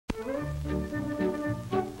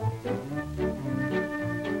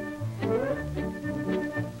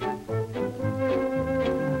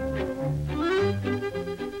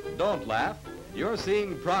You're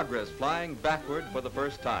seeing progress flying backward for the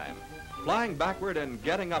first time. Flying backward and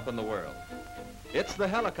getting up in the world. It's the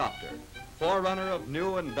helicopter, forerunner of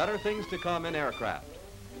new and better things to come in aircraft.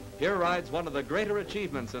 Here rides one of the greater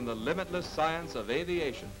achievements in the limitless science of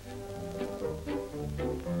aviation.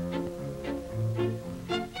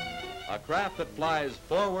 A craft that flies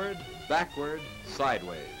forward, backward,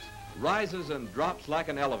 sideways, rises and drops like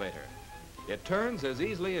an elevator. It turns as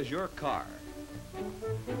easily as your car.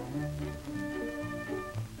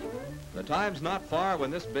 The time's not far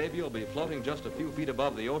when this baby will be floating just a few feet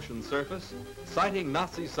above the ocean surface, sighting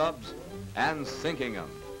Nazi subs and sinking them.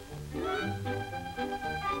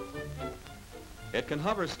 It can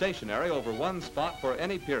hover stationary over one spot for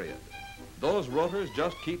any period. Those rotors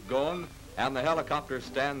just keep going and the helicopter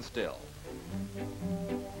stands still.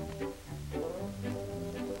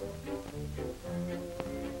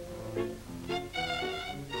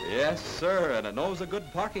 Yes, sir, and it knows a good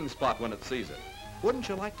parking spot when it sees it. Wouldn't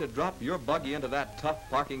you like to drop your buggy into that tough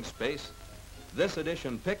parking space? This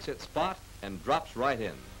edition picks its spot and drops right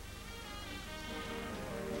in.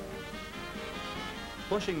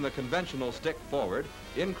 Pushing the conventional stick forward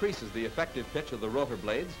increases the effective pitch of the rotor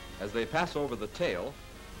blades as they pass over the tail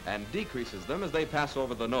and decreases them as they pass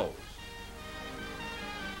over the nose.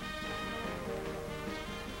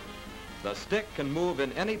 The stick can move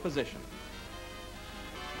in any position.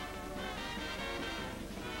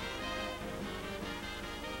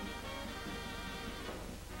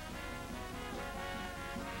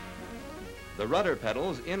 The rudder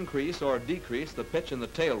pedals increase or decrease the pitch in the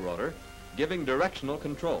tail rotor, giving directional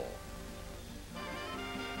control.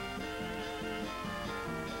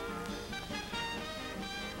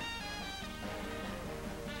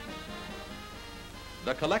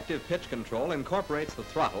 The collective pitch control incorporates the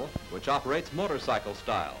throttle, which operates motorcycle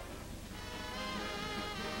style.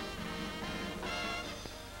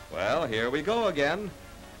 Well, here we go again,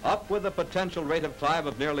 up with a potential rate of climb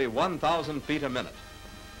of nearly 1,000 feet a minute.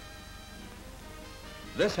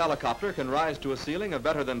 This helicopter can rise to a ceiling of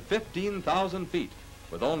better than 15,000 feet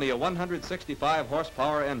with only a 165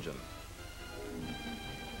 horsepower engine.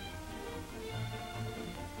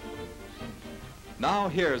 Now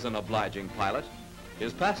here's an obliging pilot.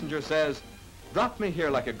 His passenger says, "Drop me here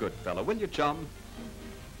like a good fellow, will you, chum?"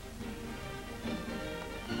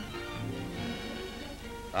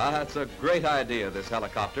 That's a great idea, this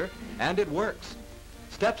helicopter, and it works.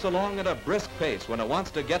 Steps along at a brisk pace when it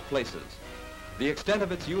wants to get places. The extent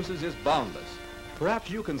of its uses is boundless. Perhaps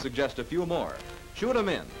you can suggest a few more. Shoot 'em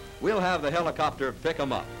in. We'll have the helicopter pick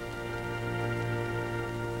 'em up.